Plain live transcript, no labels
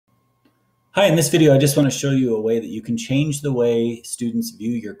Hi, in this video, I just want to show you a way that you can change the way students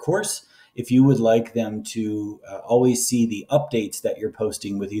view your course. If you would like them to always see the updates that you're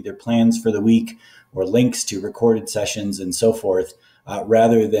posting with either plans for the week or links to recorded sessions and so forth,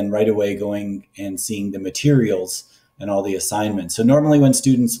 rather than right away going and seeing the materials and all the assignments. So normally when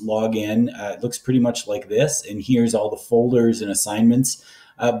students log in, it looks pretty much like this, and here's all the folders and assignments.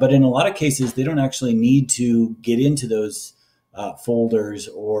 But in a lot of cases, they don't actually need to get into those folders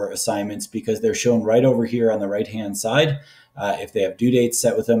or assignments because they're shown right over here on the right hand side if they have due dates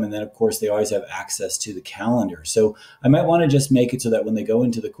set with them. And then of course they always have access to the calendar. So I might want to just make it so that when they go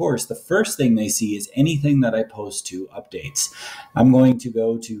into the course, the first thing they see is anything that I post to updates. I'm going to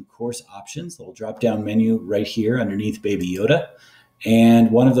go to course options, little drop down menu right here underneath Baby Yoda.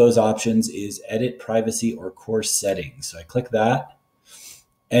 And one of those options is edit privacy or course settings. So I click that.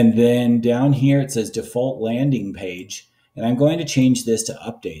 And then down here it says default landing page. And I'm going to change this to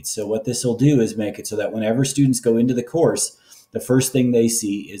updates. So what this will do is make it so that whenever students go into the course, the first thing they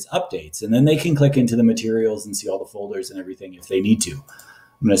see is updates. And then they can click into the materials and see all the folders and everything if they need to.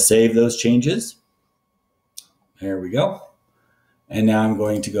 I'm going to save those changes. There we go. And now I'm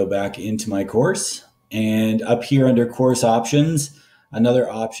going to go back into my course. And up here under course options, another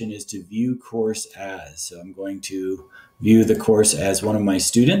option is to view course as. So I'm going to view the course as one of my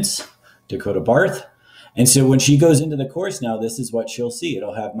students, Dakota Barth. And so when she goes into the course now, this is what she'll see.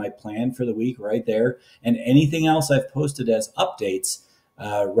 It'll have my plan for the week right there, and anything else I've posted as updates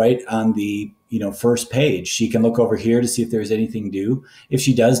right on the first page. She can look over here to see if there's anything due. If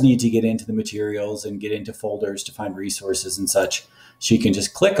she does need to get into the materials and get into folders to find resources and such, she can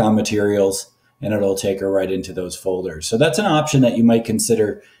just click on materials and it'll take her right into those folders. So that's an option that you might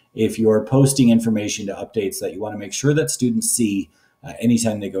consider if you're posting information to updates that you want to make sure that students see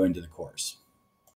anytime they go into the course.